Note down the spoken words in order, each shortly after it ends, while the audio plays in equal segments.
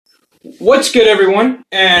What's good, everyone?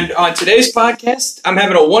 And on today's podcast, I'm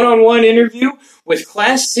having a one-on-one interview with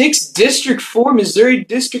Class 6 District 4 Missouri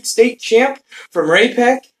District State Champ from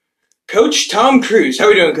Ray-Pac, Coach Tom Cruz. How are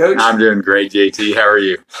we doing, Coach? I'm doing great, JT. How are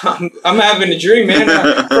you? I'm having a dream, man.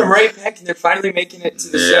 From Ray-Pac, and they're finally making it to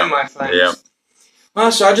the semifinals. Yeah.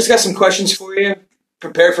 So I just got some questions for you.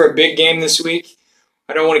 Prepare for a big game this week.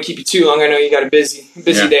 I don't want to keep you too long. I know you got a busy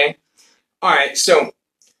day. All right, so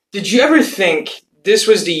did you ever think this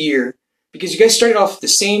was the year? Because you guys started off the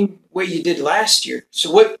same way you did last year. So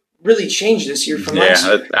what really changed this year from last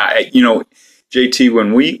year? JT,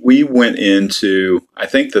 when we went into, I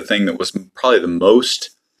think the thing that was probably the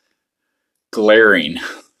most glaring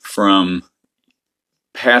from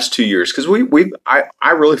past 2 years, because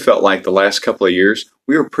I really felt like the last couple of years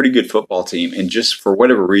we were a pretty good football team, and just for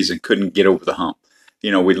whatever reason couldn't get over the hump.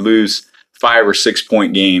 We'd lose 5 or 6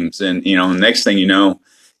 point games, and the next thing you know,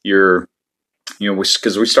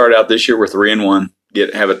 because we started out this year with 3-1,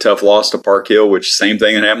 have a tough loss to Park Hill, which same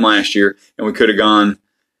thing that happened last year, and we could have gone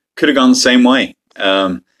the same way.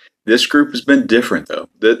 This group has been different though.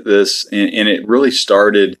 And it really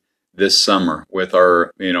started this summer with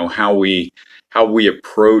our how we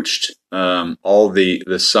approached all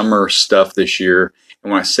the summer stuff this year.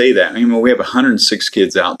 And when I say that, we have 106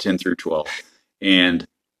 kids out 10 through 12, and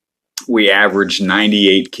we averaged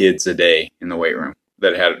 98 kids a day in the weight room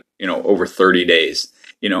that had over 30 days.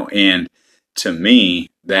 And to me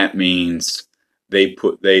that means they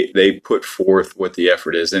put forth what the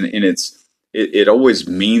effort is, and it always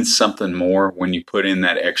means something more when you put in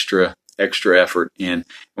that extra effort. And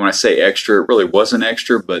when I say extra, it really wasn't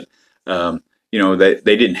extra, but they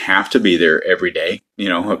didn't have to be there every day,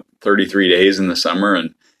 33 days in the summer.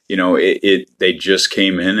 And, they just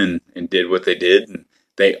came in and did what they did, and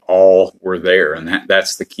they all were there. And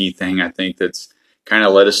that's the key thing, I think, that's kind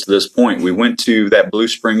of led us to this point. We went to that Blue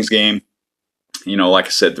Springs game. Like I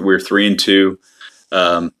said, we were 3-2,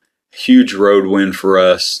 huge road win for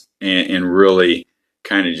us, and really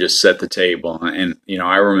kind of just set the table. And,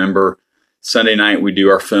 I remember Sunday night we do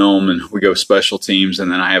our film and we go special teams,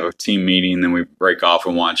 and then I have a team meeting, and then we break off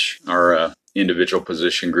and watch our individual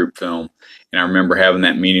position group film. And I remember having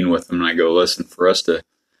that meeting with them, and I go, listen, for us to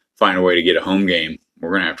find a way to get a home game, we're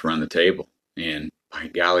going to have to run the table. And by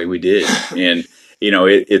golly, we did. And,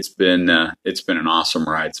 it's been an awesome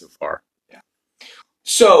ride so far. Yeah.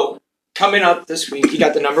 So coming up this week, you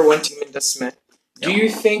got the number 1 team in DeSmet. Do you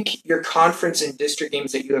think your conference and district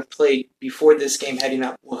games that you have played before this game heading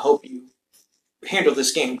up will help you handle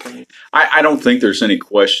this game? I don't think there's any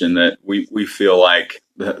question that we feel like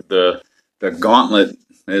the gauntlet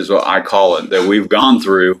is what I call it, that we've gone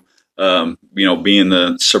through, being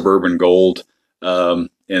the suburban gold,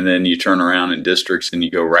 and then you turn around in districts and you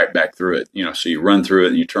go right back through it. So you run through it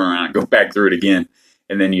and you turn around and go back through it again.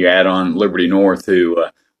 And then you add on Liberty North, who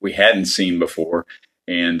we hadn't seen before,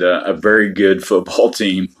 and a very good football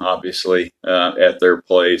team, obviously, at their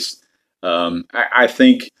place. I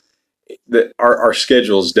think that our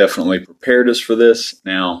schedule has definitely prepared us for this.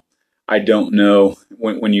 Now, I don't know,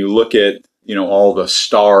 when you look at, all the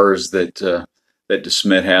stars that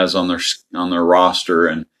DeSmet has on their roster,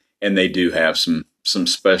 and they do have some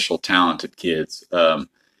special talented kids.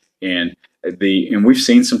 And we've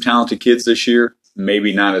seen some talented kids this year,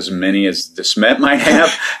 maybe not as many as DeSmet might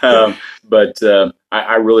have, but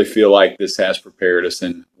I really feel like this has prepared us,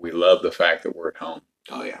 and we love the fact that we're at home.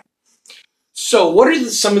 Oh, yeah. So what are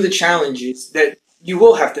some of the challenges that you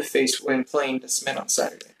will have to face when playing DeSmet on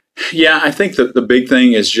Saturday? Yeah, I think that the big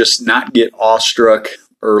thing is just not get awestruck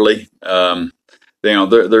early.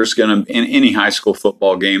 There's going to, in any high school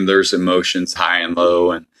football game, there's emotions high and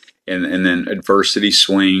low, and then adversity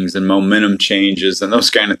swings and momentum changes and those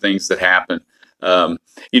kind of things that happen.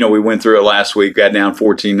 We went through it last week, got down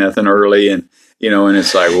 14-0 early, and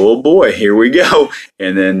it's like, oh boy, here we go.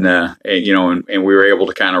 And then, and we were able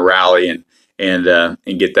to kind of rally and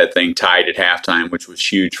get that thing tied at halftime, which was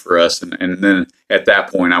huge for us. And then at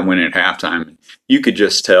that point, I went in at halftime, and you could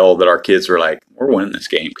just tell that our kids were like, we're winning this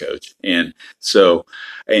game, coach. And so,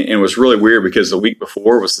 and it was really weird because the week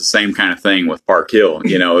before was the same kind of thing with Park Hill.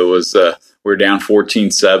 It was, we were down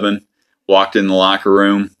 14-7, walked in the locker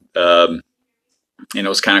room, and it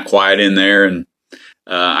was kind of quiet in there. And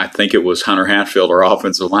I think it was Hunter Hatfield, our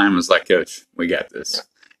offensive lineman, was like, coach, we got this.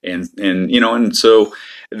 And so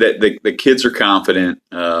the kids are confident.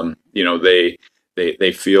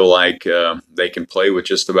 They feel like they can play with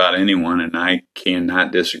just about anyone, and I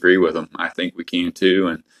cannot disagree with them. I think we can too.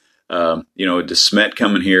 And DeSmet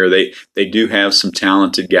coming here, they do have some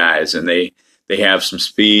talented guys, and they have some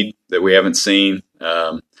speed that we haven't seen.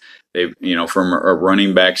 They, from a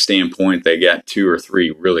running back standpoint, they got 2 or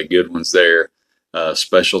 3 really good ones there.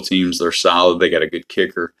 Special teams, they're solid. They got a good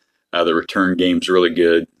kicker. The return game's really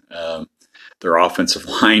good. Their offensive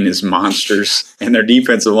line is monsters, and their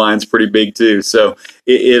defensive line's pretty big too. So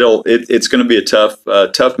it's going to be a tough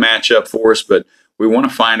matchup for us. But we want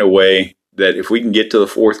to find a way that if we can get to the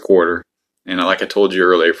fourth quarter, and like I told you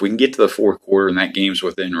earlier, if we can get to the fourth quarter and that game's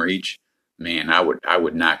within reach, man, I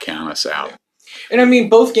would not count us out. Yeah. And I mean,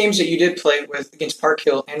 both games that you did play with against Park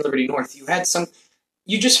Hill and Liberty North,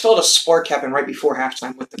 you just felt a spark happen right before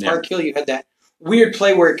halftime. With the Park Hill, you had that weird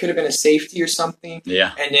play where it could have been a safety or something.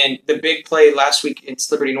 Yeah. And then the big play last week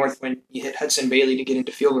against Liberty North when you hit Hudson Bailey to get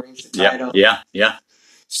into field range to tie it up. Yeah.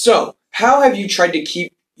 So how have you tried to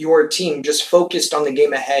keep your team just focused on the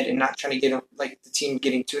game ahead and not trying to get the team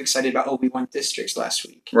getting too excited about, we won districts last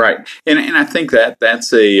week? Right. And I think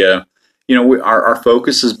that's a our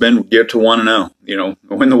focus has been get to 1-0.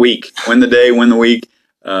 Win the week, win the day, win the week,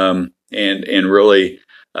 and really,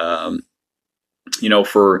 I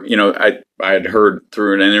had heard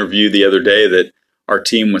through an interview the other day that our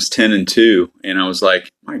team was 10-2, and I was like,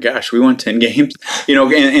 my gosh, we won 10 games,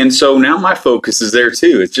 and so now my focus is there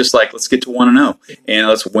too. It's just like, let's get to 1-0 and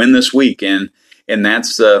let's win this week, and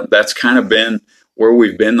that's kind of been where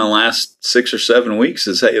we've been the last 6 or 7 weeks.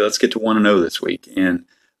 Is, hey, let's get to 1-0 this week, and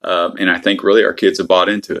I think really our kids have bought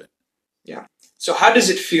into it. Yeah. So how does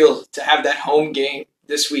it feel to have that home game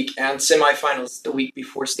this week and semifinals the week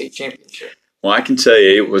before state championship? Well, I can tell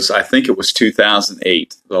you I think it was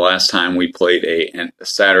 2008, the last time we played a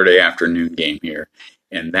Saturday afternoon game here.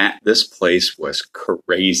 And this place was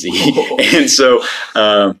crazy. And so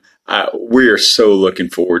we are so looking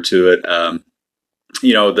forward to it.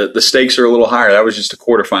 The stakes are a little higher. That was just a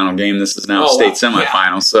quarterfinal game. This is now a state semifinal.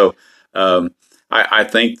 Yeah. So I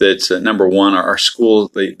think that, number one, our school,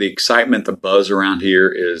 the excitement, the buzz around here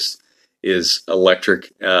is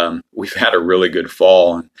electric. We've had a really good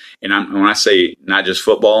fall. And when I say not just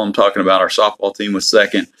football, I'm talking about our softball team was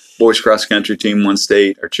second, boys cross country team won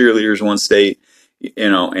state, our cheerleaders won state,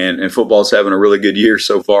 and football's having a really good year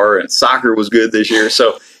so far, and soccer was good this year.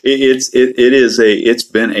 So it's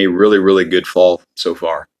been a really, really good fall so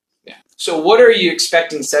far. Yeah. So what are you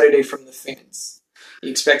expecting Saturday from the fans?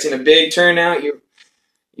 You expecting a big turnout? You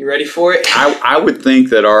ready for it? I would think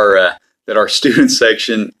that our student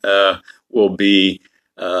section will be,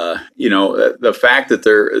 the fact that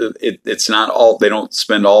it's not all, they don't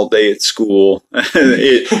spend all day at school,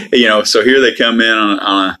 so here they come in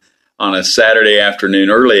on a Saturday afternoon,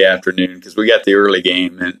 early afternoon, because we got the early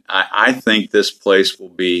game, and I think this place will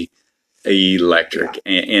be electric.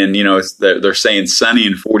 Yeah. And they're saying sunny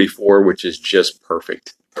and 44, which is just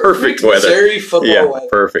perfect weather. Missouri football weather.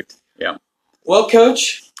 Perfect. Yeah. Well,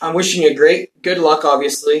 Coach, I'm wishing you good luck,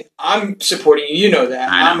 obviously. I'm supporting you. You know that.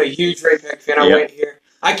 I'm a huge Ray Peck fan. I'm right here.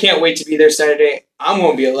 I can't wait to be there Saturday. I'm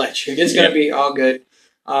going to be electric. It's going to be all good.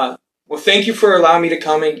 Well, thank you for allowing me to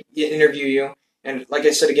come and interview you. And like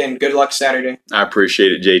I said again, good luck Saturday. I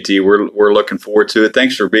appreciate it, JT. We're looking forward to it.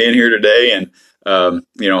 Thanks for being here today. And,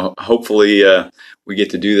 hopefully we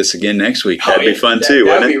get to do this again next week. That'd be fun too,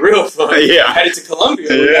 wouldn't it? That'd be real fun. Yeah. Headed to Columbia,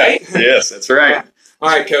 right? Yes, that's right. All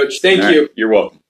right, Coach. Thank you. You're welcome.